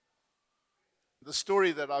The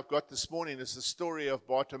story that I've got this morning is the story of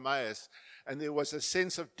Bartimaeus, and there was a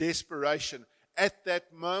sense of desperation. At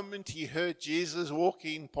that moment he heard Jesus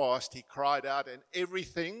walking past, he cried out, and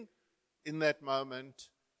everything in that moment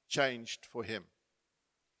changed for him.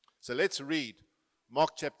 So let's read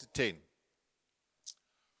Mark chapter 10,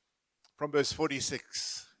 from verse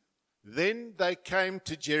 46. Then they came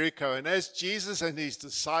to Jericho, and as Jesus and his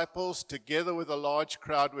disciples, together with a large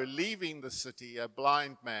crowd, were leaving the city, a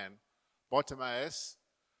blind man, Bartimaeus,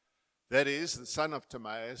 that is, the son of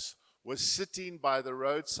Timaeus, was sitting by the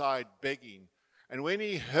roadside begging. And when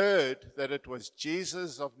he heard that it was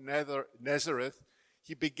Jesus of Nazareth,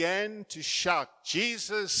 he began to shout,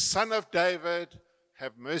 "Jesus, son of David,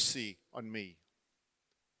 have mercy on me."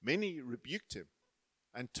 Many rebuked him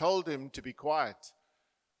and told him to be quiet.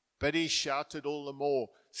 But he shouted all the more,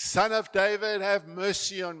 "Son of David, have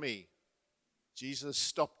mercy on me." Jesus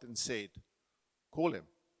stopped and said, "Call him."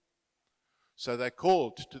 So they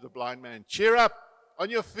called to the blind man, "Cheer up,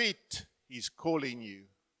 on your feet, he's calling you."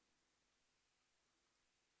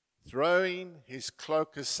 Throwing his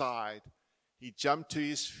cloak aside, he jumped to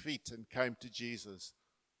his feet and came to Jesus.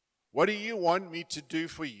 "What do you want me to do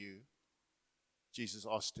for you?" Jesus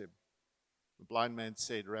asked him. The blind man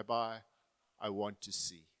said, "Rabbi, I want to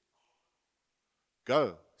see."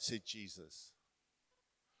 "Go," said Jesus.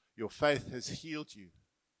 "Your faith has healed you."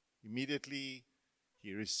 Immediately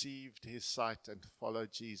he received his sight and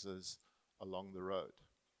followed Jesus along the road.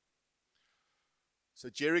 So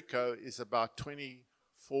Jericho is about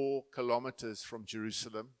 24 kilometers from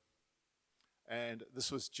Jerusalem. And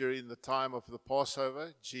this was during the time of the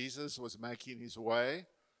Passover. Jesus was making his way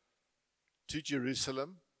to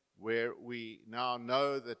Jerusalem, where we now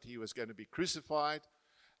know that he was going to be crucified.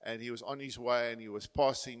 And he was on his way, and he was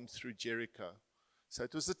passing through Jericho. So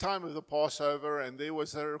it was the time of the Passover, and there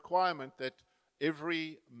was a requirement that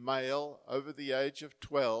every male over the age of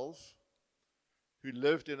 12 who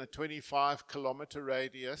lived in a 25-kilometer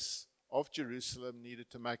radius of Jerusalem needed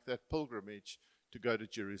to make that pilgrimage to go to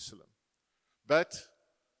Jerusalem. But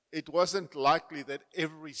it wasn't likely that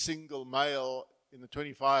every single male in the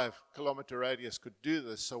 25-kilometer radius could do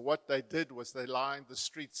this. So what they did was they lined the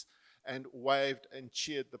streets and waved and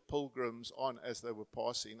cheered the pilgrims on as they were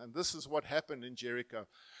passing. And this is what happened in Jericho.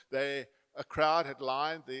 A crowd had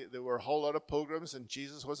lined, there were a whole lot of pilgrims, and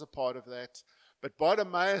Jesus was a part of that. But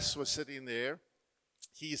Bartimaeus was sitting there.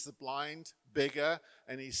 He's the blind beggar,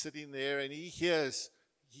 and he's sitting there, and he hears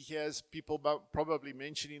people probably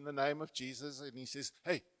mentioning the name of Jesus, and he says,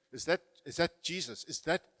 "Hey, is that Jesus? Is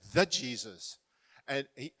that the Jesus?" And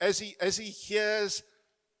as he hears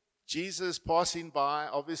Jesus passing by,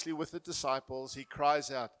 obviously with the disciples, he cries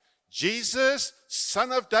out, "Jesus,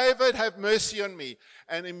 son of David, have mercy on me."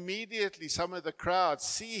 And immediately some of the crowd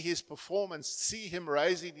see his performance, see him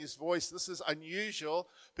raising his voice. This is unusual,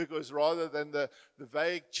 because rather than the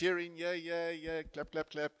vague cheering, yeah, clap, clap,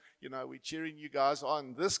 clap, we're cheering you guys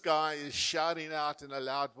on, this guy is shouting out in a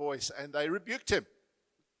loud voice, and they rebuked him.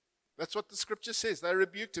 That's what the scripture says. They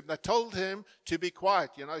rebuked him. They told him to be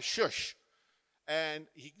quiet, shush. And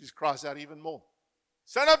he just cries out even more,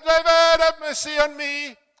 "Son of David, have mercy on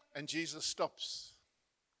me." And Jesus stops,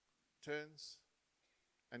 turns,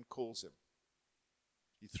 and calls him.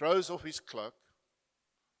 He throws off his cloak,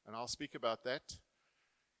 and I'll speak about that,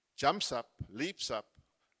 jumps up, leaps up,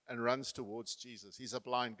 and runs towards Jesus. He's a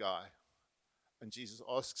blind guy. And Jesus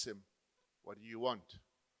asks him, "What do you want?"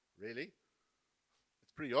 Really?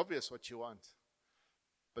 It's pretty obvious what you want.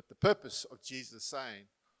 But the purpose of Jesus saying,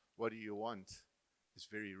 "What do you want?" is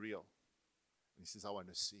very real. And he says, "I want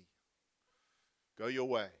to see. Go your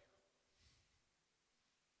way.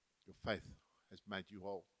 Your faith has made you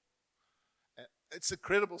whole." And it's a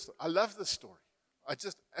incredible story. I love this story. I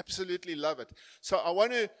just absolutely love it. So I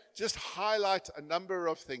want to just highlight a number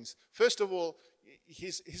of things. First of all,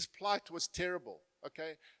 his plight was terrible.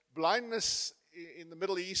 Okay, blindness in the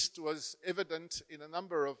Middle East was evident in a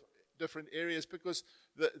number of different areas because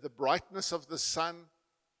the brightness of the sun,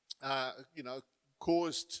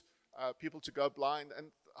 caused people to go blind,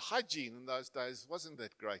 and hygiene in those days wasn't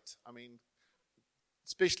that great. I mean,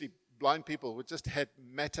 especially blind people who just had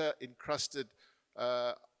matter-encrusted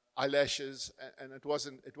eyelashes, and it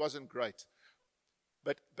wasn't great.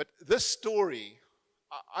 But this story,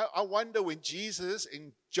 I wonder when Jesus,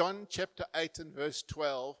 in John chapter 8 and verse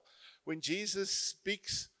 12, when Jesus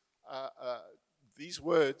speaks these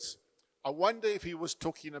words, I wonder if he was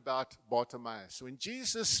talking about Bartimaeus. When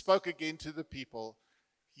Jesus spoke again to the people,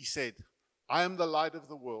 he said, "I am the light of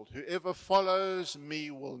the world. Whoever follows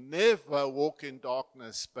me will never walk in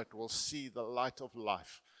darkness, but will see the light of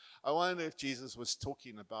life." I wonder if Jesus was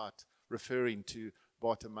referring to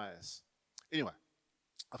Bartimaeus. Anyway,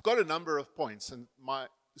 I've got a number of points, and my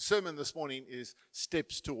sermon this morning is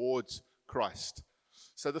steps towards Christ.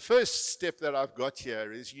 So the first step that I've got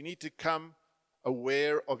here is you need to come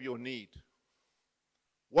aware of your need.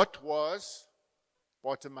 What was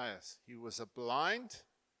Bartimaeus? He was a blind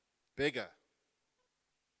beggar.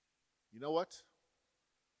 You know what?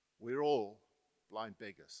 We're all blind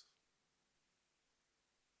beggars.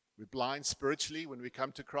 We're blind spiritually when we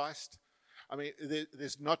come to Christ. I mean,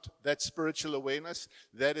 there's not that spiritual awareness.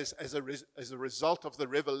 That is as a result of the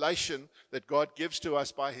revelation that God gives to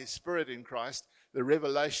us by His Spirit in Christ, the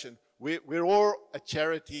revelation. We're all a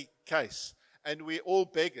charity case, and we're all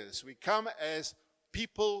beggars. We come as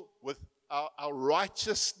people with our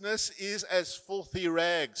righteousness is as filthy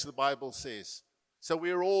rags, the Bible says. So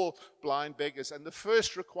we're all blind beggars. And the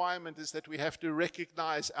first requirement is that we have to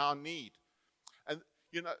recognize our need. And,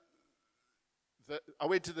 you know, I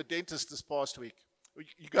went to the dentist this past week.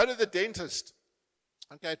 You go to the dentist.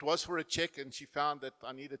 Okay, it was for a check, and she found that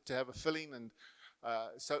I needed to have a filling. And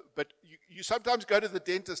but you sometimes go to the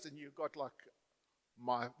dentist and you've got like,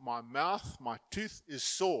 my mouth, my tooth is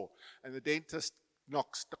sore. And the dentist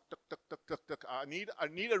knocks, tuck, tuck, tuck, tuck, tuck, tuck. I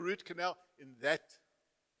need a root canal in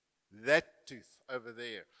that tooth over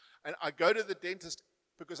there. And I go to the dentist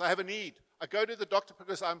because I have a need. I go to the doctor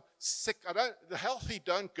because I'm sick. The healthy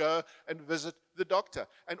don't go and visit the doctor.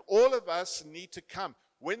 And all of us need to come.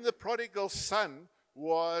 When the prodigal son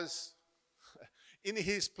was in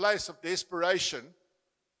his place of desperation,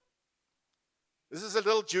 this is a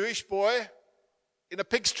little Jewish boy in a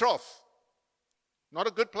pig's trough. Not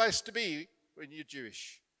a good place to be when you're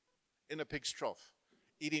Jewish, in a pig's trough,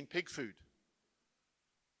 eating pig food.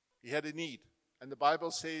 He had a need. And the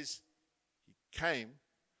Bible says he came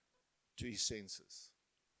to his senses.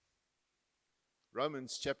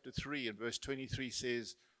 Romans chapter 3 and verse 23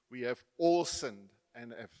 says, we have all sinned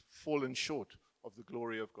and have fallen short of the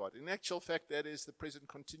glory of God. In actual fact, that is the present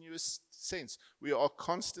continuous sense. We are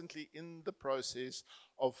constantly in the process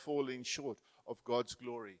of falling short of God's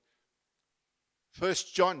glory. 1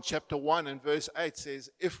 John chapter 1 and verse 8 says,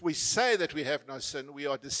 if we say that we have no sin, we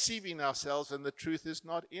are deceiving ourselves and the truth is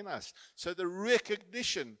not in us. So the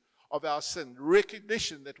recognition of our sin,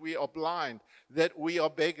 recognition that we are blind, that we are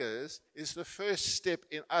beggars, is the first step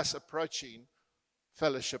in us approaching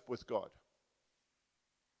fellowship with God.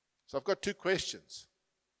 So I've got two questions.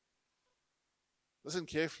 Listen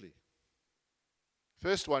carefully.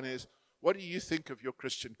 First one is, what do you think of your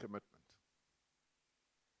Christian commitment?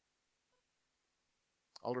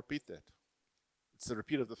 I'll repeat that. It's the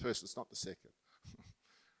repeat of the first, it's not the second.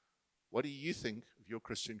 What do you think of your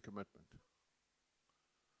Christian commitment?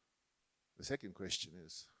 The second question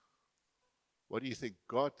is, what do you think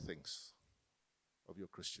God thinks of your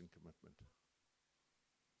Christian commitment?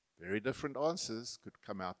 Very different answers could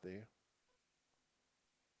come out there.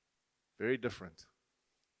 Very different.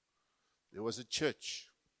 There was a church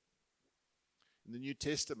in the New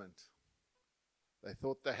Testament. They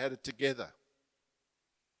thought they had it together.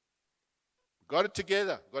 We got it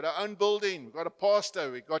together. We've got our own building. We've got a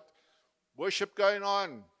pastor. We've got worship going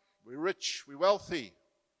on. We're rich. We're wealthy.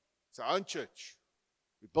 It's our own church.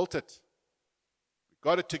 We built it. We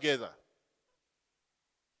got it together.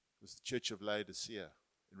 It was the church of Laodicea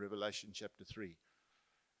in Revelation chapter 3.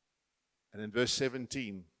 And in verse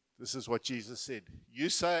 17, this is what Jesus said. You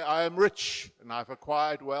say, I am rich and I've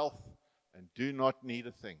acquired wealth and do not need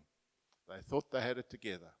a thing. They thought they had it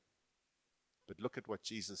together. But look at what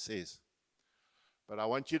Jesus says. But I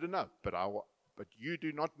want you to know, but you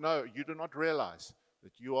do not know, you do not realize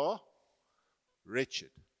that you are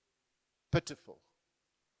wretched, pitiful,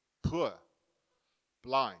 poor,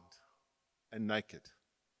 blind, and naked.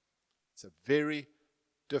 It's a very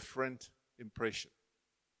different impression.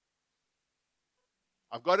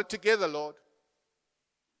 I've got it together, Lord.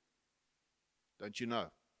 Don't you know?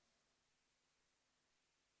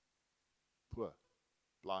 Poor,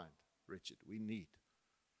 blind, wretched. We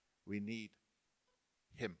need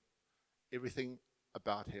Him. Everything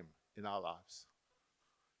about Him in our lives.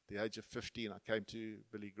 At the age of 15, I came to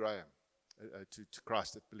Billy Graham, to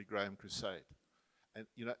Christ at Billy Graham Crusade. And,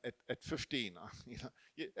 at 15,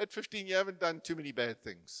 at 15 you haven't done too many bad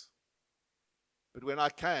things. But when I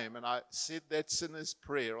came and I said that sinner's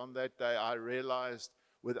prayer on that day, I realized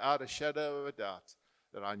without a shadow of a doubt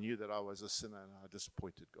that I knew that I was a sinner and I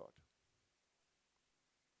disappointed God.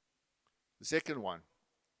 The second one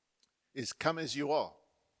is come as you are.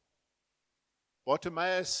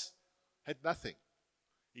 Bartimaeus had nothing.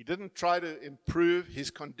 He didn't try to improve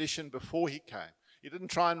his condition before he came. He didn't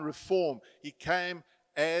try and reform. He came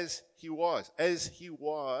as he was,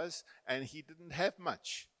 and he didn't have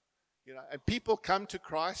much. And people come to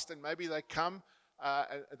Christ, and maybe they come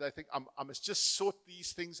and they think, I must just sort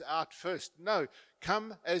these things out first. No,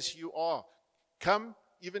 come as you are. Come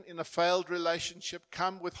even in a failed relationship.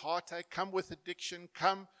 Come with heartache. Come with addiction.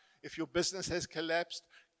 Come if your business has collapsed.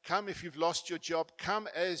 Come if you've lost your job. Come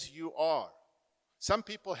as you are. Some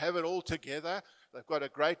people have it all together. They've got a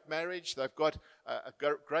great marriage. They've got a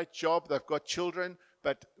great job. They've got children.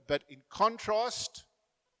 But in contrast,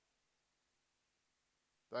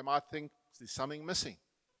 they might think there's something missing.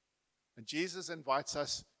 And Jesus invites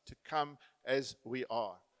us to come as we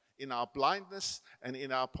are, in our blindness and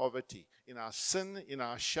in our poverty, in our sin, in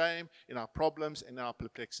our shame, in our problems, in our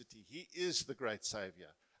perplexity. He is the great Savior,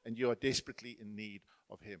 and you are desperately in need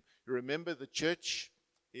of Him. You remember, the church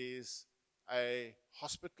is a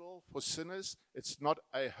hospital for sinners. It's not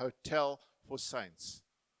a hotel for saints.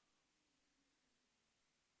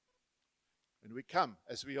 And we come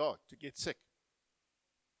as we are to get sick.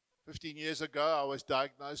 15 years ago, I was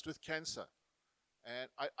diagnosed with cancer. And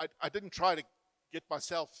I didn't try to get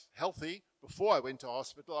myself healthy before I went to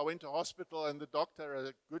hospital. I went to hospital, and the doctor,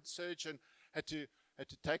 a good surgeon, had to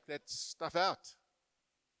take that stuff out.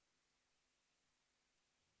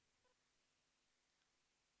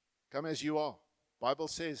 Come as you are. Bible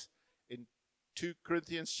says in 2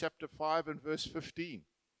 Corinthians chapter 5 and verse 15,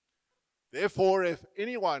 therefore, if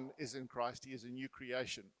anyone is in Christ, he is a new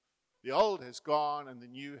creation. The old has gone and the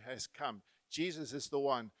new has come. Jesus is the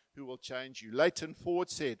one who will change you. Leighton Ford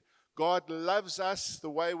said, God loves us the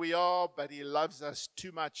way we are, but He loves us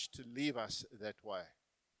too much to leave us that way.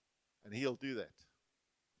 And He'll do that.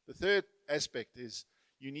 The third aspect is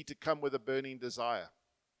you need to come with a burning desire.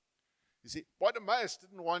 You see, Bartimaeus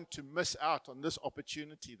didn't want to miss out on this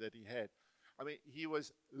opportunity that he had. I mean, he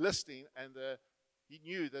was listening, and he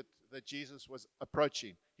knew that Jesus was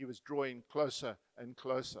approaching. He was drawing closer and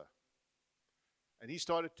closer. And he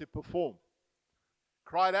started to perform.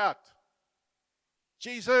 Cried out,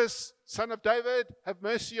 Jesus, Son of David, have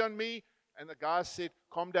mercy on me. And the guy said,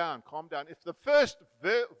 calm down, calm down. If the first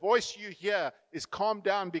voice you hear is calm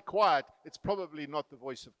down, be quiet, it's probably not the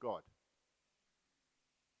voice of God.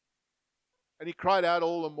 And he cried out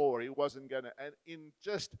all the more. He wasn't going to. And in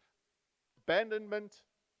just abandonment,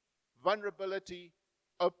 vulnerability,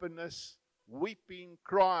 openness, weeping,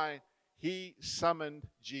 crying, he summoned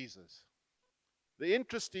Jesus. The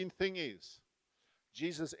interesting thing is,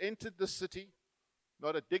 Jesus entered the city,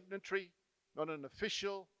 not a dignitary, not an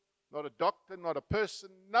official, not a doctor, not a person.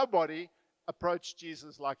 Nobody approached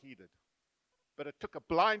Jesus like he did. But it took a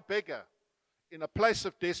blind beggar in a place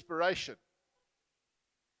of desperation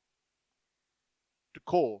to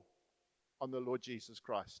call on the Lord Jesus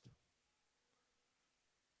Christ.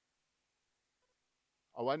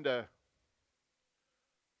 I wonder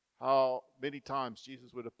how many times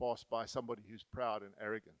Jesus would have passed by somebody who's proud and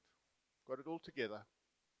arrogant. Got it all together.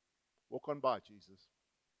 Walk on by, Jesus.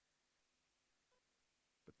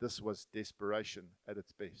 But this was desperation at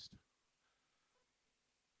its best.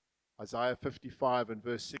 Isaiah 55 and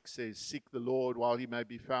verse 6 says, seek the Lord while He may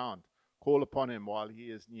be found. Call upon Him while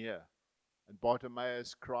He is near. And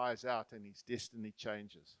Bartimaeus cries out, and his destiny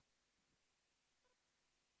changes.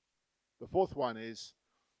 The fourth one is,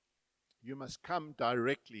 you must come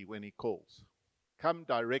directly when He calls. Come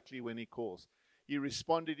directly when He calls. He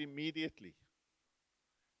responded immediately.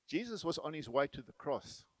 Jesus was on His way to the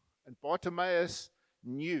cross. And Bartimaeus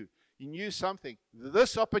knew. He knew something.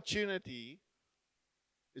 This opportunity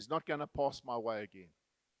is not going to pass my way again.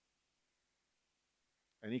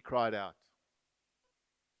 And he cried out.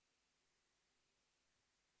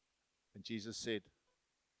 And Jesus said,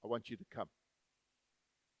 I want you to come.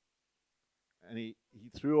 And he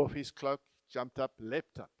threw off his cloak, jumped up,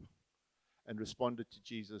 leapt up, and responded to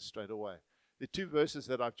Jesus straight away. The two verses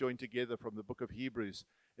that I've joined together from the book of Hebrews,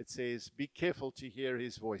 it says, be careful to hear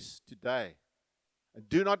His voice today, and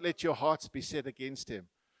do not let your hearts be set against Him,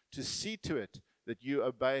 to see to it that you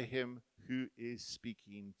obey Him who is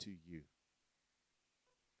speaking to you.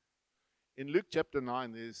 In Luke chapter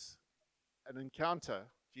 9, there's an encounter.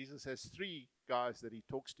 Jesus has three guys that He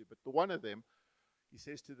talks to, but the one of them, He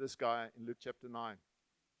says to this guy in Luke chapter 9,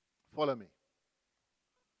 follow me.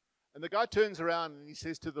 And the guy turns around and he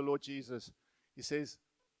says to the Lord Jesus, he says,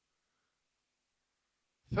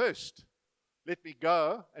 first, let me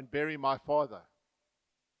go and bury my father.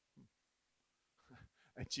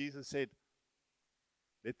 And Jesus said,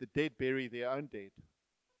 let the dead bury their own dead,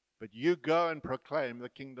 but you go and proclaim the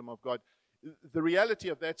kingdom of God. The reality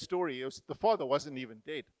of that story is the father wasn't even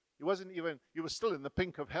dead. He was still in the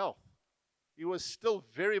pink of health. He was still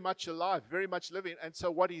very much alive, very much living. And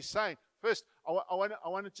so what he's saying, first, I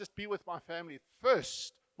want to just be with my family.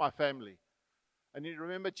 First, my family. And you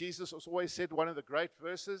remember Jesus always said, one of the great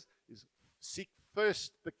verses is, seek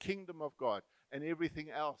first the kingdom of God, and everything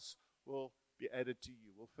else will be added to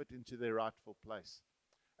you, will fit into their rightful place.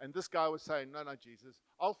 And this guy was saying, no, Jesus,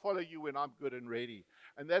 I'll follow you when I'm good and ready.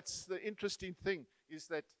 And that's the interesting thing, is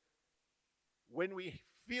that when we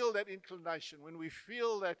feel that inclination, when we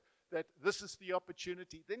feel that this is the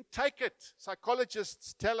opportunity, then take it.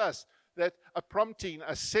 Psychologists tell us that a prompting,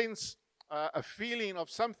 a sense, a feeling of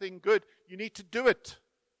something good, you need to do it.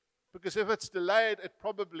 Because if it's delayed, it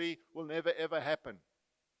probably will never, ever happen.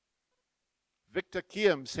 Victor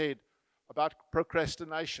Kiem said about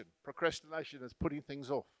procrastination. Procrastination is putting things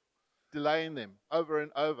off, delaying them over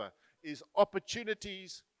and over, is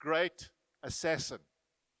opportunity's great assassin.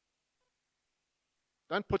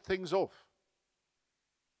 Don't put things off.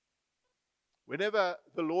 Whenever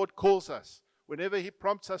the Lord calls us, whenever He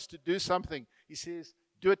prompts us to do something, He says,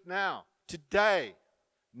 do it now, today.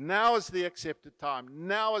 Now is the accepted time.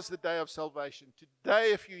 Now is the day of salvation.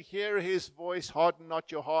 Today, if you hear His voice, harden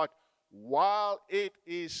not your heart, while it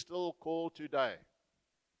is still called today.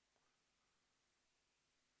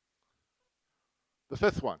 The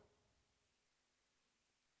fifth one.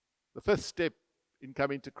 The fifth step in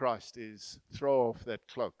coming to Christ is throw off that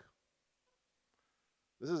cloak.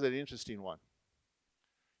 This is an interesting one.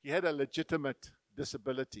 He had a legitimate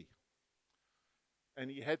disability. And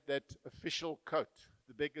he had that official coat,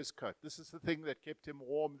 the beggar's coat. This is the thing that kept him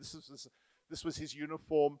warm. This was his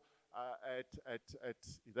uniform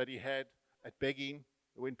that he had at begging.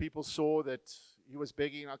 When people saw that he was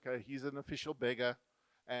begging, okay, he's an official beggar,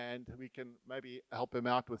 and we can maybe help him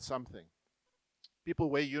out with something. People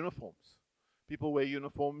wear uniforms. People wear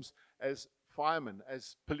uniforms as firemen,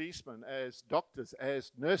 as policemen, as doctors,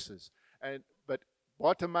 as nurses. But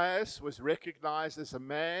Bartimaeus was recognized as a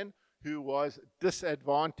man who was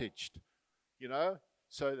disadvantaged,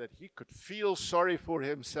 so that he could feel sorry for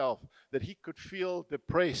himself, that he could feel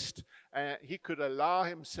depressed, and he could allow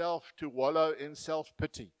himself to wallow in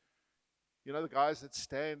self-pity. The guys that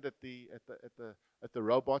stand at the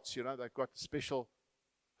robots, they've got special,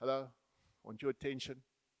 hello, I want your attention,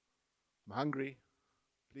 I'm hungry,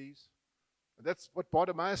 please. And that's what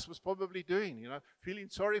Bartimaeus was probably doing, feeling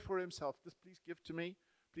sorry for himself. Just please give to me,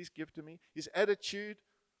 please give to me. His attitude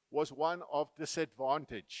was one of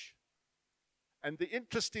disadvantage. And the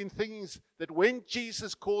interesting thing is that when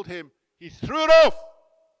Jesus called him, he threw it off.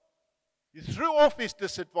 He threw off his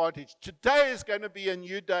disadvantage. Today is going to be a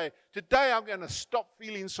new day. Today I'm going to stop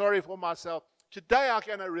feeling sorry for myself. Today I'm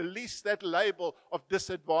going to release that label of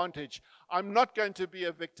disadvantage. I'm not going to be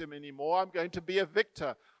a victim anymore. I'm going to be a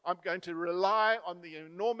victor. I'm going to rely on the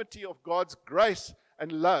enormity of God's grace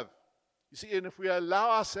and love. You see, and if we allow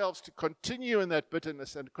ourselves to continue in that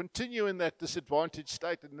bitterness and continue in that disadvantaged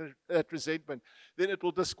state and that resentment, then it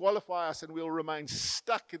will disqualify us and we'll remain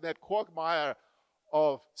stuck in that quagmire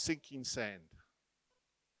of sinking sand.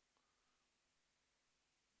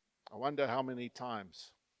 I wonder how many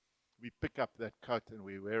times we pick up that coat and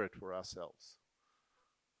we wear it for ourselves.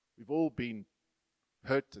 We've all been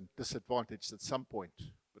hurt and disadvantaged at some point,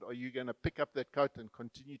 but are you going to pick up that coat and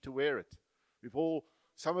continue to wear it?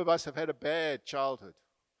 Some of us have had a bad childhood.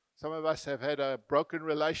 Some of us have had a broken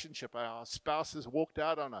relationship. Our spouse has walked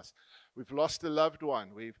out on us. We've lost a loved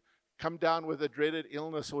one. We've come down with a dreaded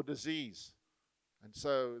illness or disease. And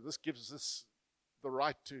so this gives us the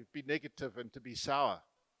right to be negative and to be sour.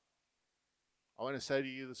 I want to say to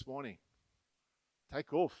you this morning,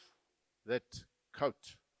 take off that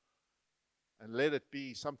coat and let it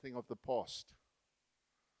be something of the past.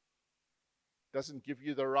 It doesn't give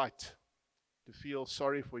you the right to feel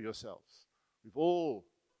sorry for yourselves. We've all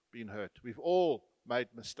been hurt. We've all made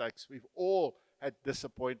mistakes. We've all had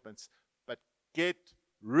disappointments. But get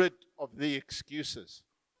rid of the excuses.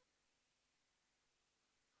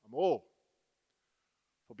 I'm all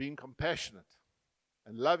for being compassionate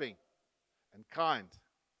and loving and kind.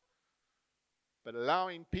 But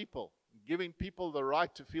allowing people, giving people the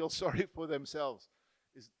right to feel sorry for themselves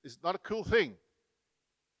is not a cool thing.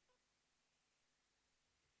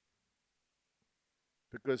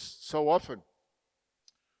 Because so often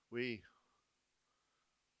we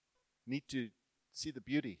need to see the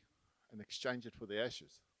beauty and exchange it for the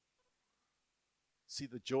ashes. See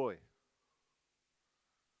the joy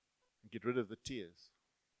and get rid of the tears.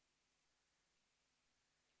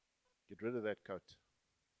 Get rid of that coat.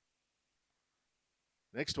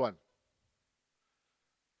 Next one.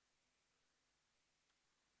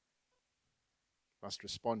 Must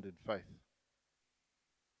respond in faith.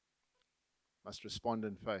 Must respond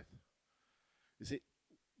in faith. You see,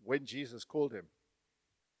 when Jesus called him,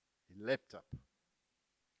 he leapt up.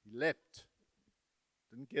 He leapt.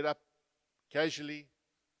 Didn't get up casually,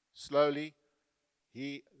 slowly,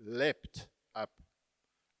 he leapt up.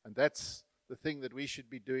 And that's the thing that we should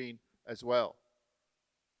be doing as well.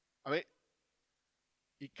 I mean,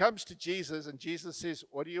 he comes to Jesus and Jesus says,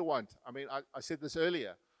 what do you want? I mean, I said this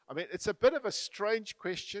earlier. I mean, it's a bit of a strange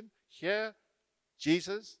question. Here,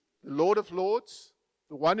 Jesus, the Lord of Lords,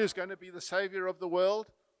 the one who's going to be the Savior of the world,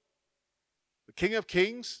 the King of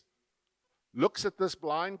Kings, looks at this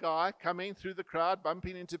blind guy coming through the crowd,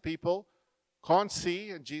 bumping into people, can't see,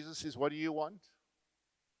 and Jesus says, what do you want?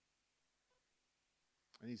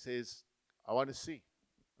 And he says, I want to see.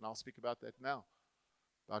 And I'll speak about that now,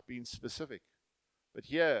 about being specific. But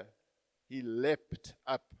here, he leapt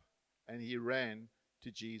up and he ran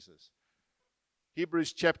to Jesus.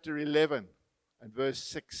 Hebrews chapter 11 and verse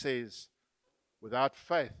 6 says, without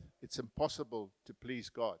faith, it's impossible to please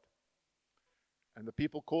God. And the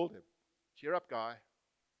people called him, cheer up, guy.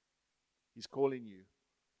 He's calling you.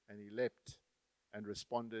 And he leapt and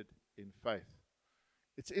responded in faith.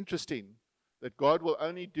 It's interesting that God will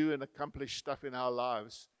only do and accomplish stuff in our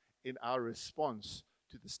lives in our response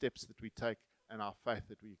to the steps that we take and our faith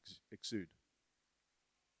that we exude.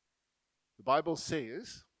 The Bible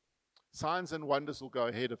says signs and wonders will go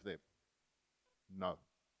ahead of them. No.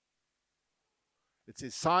 It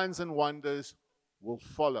says signs and wonders will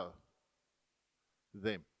follow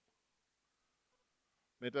them.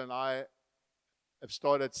 Meta and I have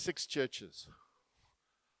started 6 churches.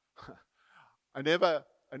 I never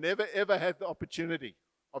ever had the opportunity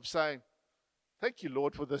of saying, thank you,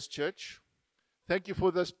 Lord, for this church. Thank you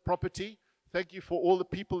for this property. Thank you for all the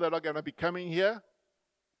people that are going to be coming here.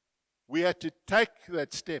 We had to take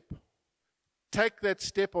that step. Take that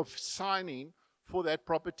step of signing for that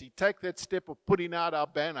property. Take that step of putting out our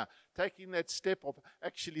banner. Taking that step of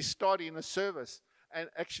actually starting a service and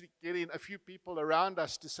actually getting a few people around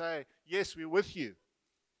us to say, yes, we're with you.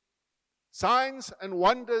 Signs and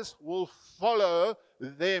wonders will follow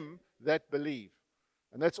them that believe.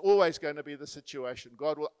 And that's always going to be the situation.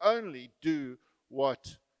 God will only do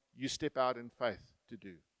what you step out in faith to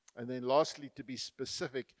do. And then lastly, to be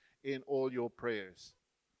specific in all your prayers.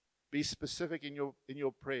 Be specific in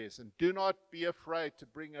your prayers. And do not be afraid to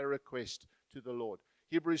bring a request to the Lord.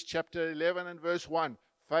 Hebrews chapter 11 and verse 1.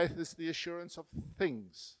 Faith is the assurance of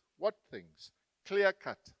things. What things? Clear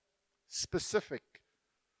cut. Specific.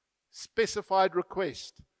 Specified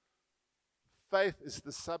request. Faith is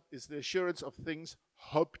the assurance of things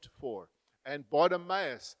hoped for. And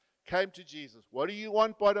Bartimaeus came to Jesus. What do you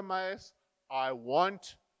want, Bartimaeus? I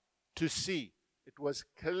want to see. It was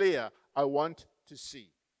clear. I want to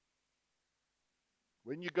see.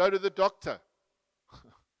 When you go to the doctor,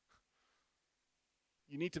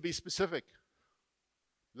 you need to be specific.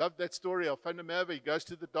 Love that story of Van der Merwe. He goes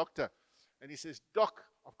to the doctor and he says, Doc,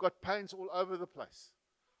 I've got pains all over the place.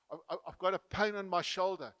 I've got a pain on my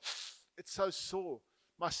shoulder. It's so sore.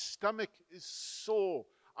 My stomach is sore.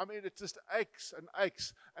 I mean, it just aches and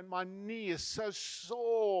aches. And my knee is so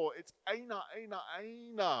sore. It's aina.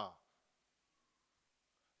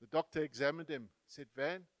 The doctor examined him, said,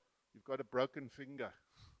 Van, you've got a broken finger.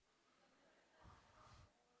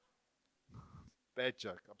 Bad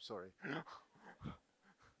joke, I'm sorry.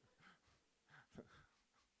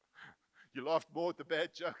 You laughed more at the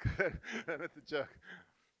bad joke than at the joke.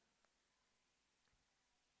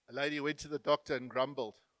 A lady went to the doctor and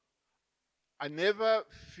grumbled. I never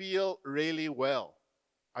feel really well.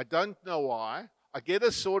 I don't know why. I get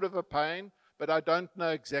a sort of a pain, but I don't know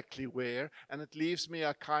exactly where, and it leaves me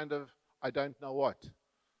a kind of, I don't know what.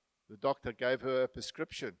 The doctor gave her a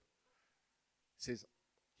prescription. He says,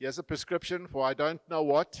 here's a prescription for I don't know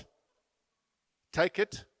what. Take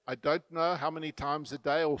it. I don't know how many times a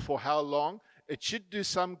day or for how long. It should do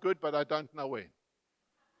some good, but I don't know when.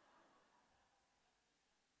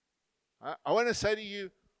 I want to say to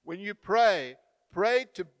you, when you pray, pray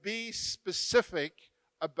to be specific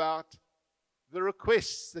about the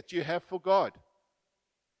requests that you have for God.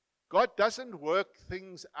 God doesn't work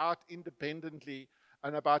things out independently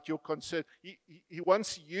and about your concern. He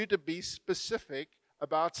wants you to be specific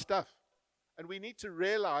about stuff. And we need to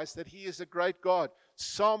realize that He is a great God.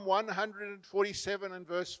 Psalm 147 and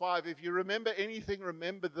verse 5. If you remember anything,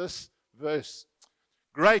 remember this verse.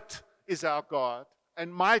 Great is our God,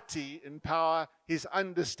 and mighty in power. His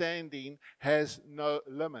understanding has no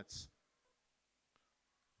limits.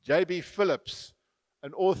 J.B. Phillips,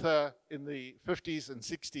 an author in the 50s and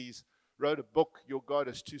 60s, wrote a book, Your God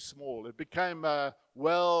is Too Small. It became a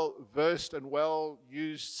well-versed and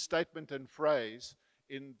well-used statement and phrase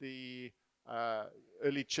in the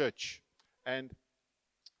early church. And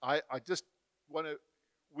I just want to,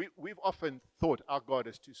 we've often thought our God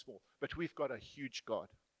is too small, but we've got a huge God.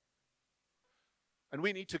 And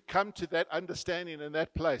we need to come to that understanding in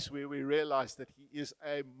that place where we realize that He is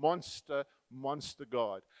a monster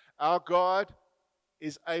God. Our God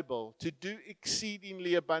is able to do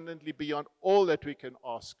exceedingly abundantly beyond all that we can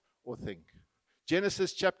ask or think.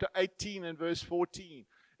 Genesis chapter 18 and verse 14,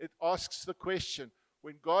 it asks the question,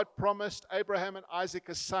 when God promised Abraham and Isaac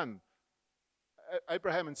a son,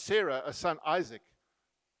 Abraham and Sarah a son, Isaac,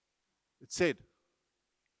 it said,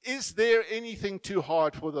 is there anything too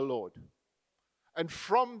hard for the Lord? And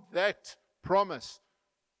from that promise,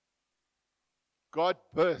 God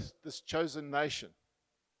birthed this chosen nation.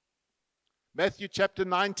 Matthew chapter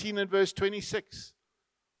 19 and verse 26.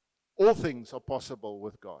 All things are possible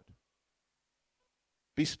with God.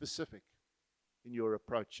 Be specific in your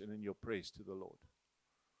approach and in your praise to the Lord.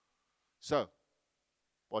 So,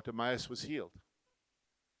 Bartimaeus was healed.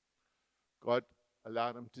 God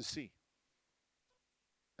allowed him to see.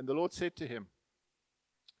 And the Lord said to him,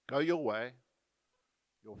 go your way.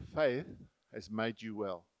 Your faith has made you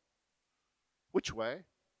well. Which way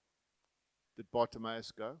did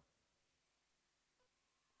Bartimaeus go?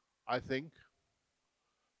 I think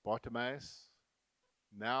Bartimaeus,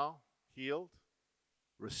 now healed,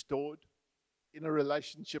 restored, in a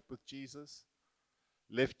relationship with Jesus,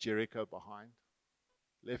 left Jericho behind,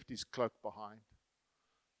 left his cloak behind,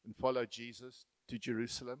 and followed Jesus to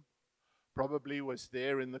Jerusalem. Probably was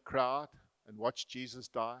there in the crowd and watched Jesus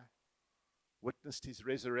die, witnessed his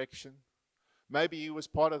resurrection. Maybe he was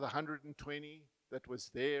part of the 120 that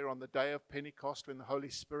was there on the day of Pentecost when the Holy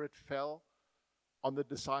Spirit fell on the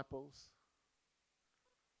disciples.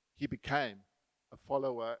 He became a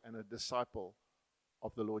follower and a disciple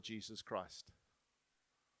of the Lord Jesus Christ.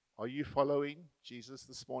 Are you following Jesus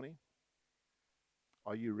this morning?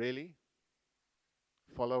 Are you really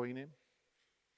following him?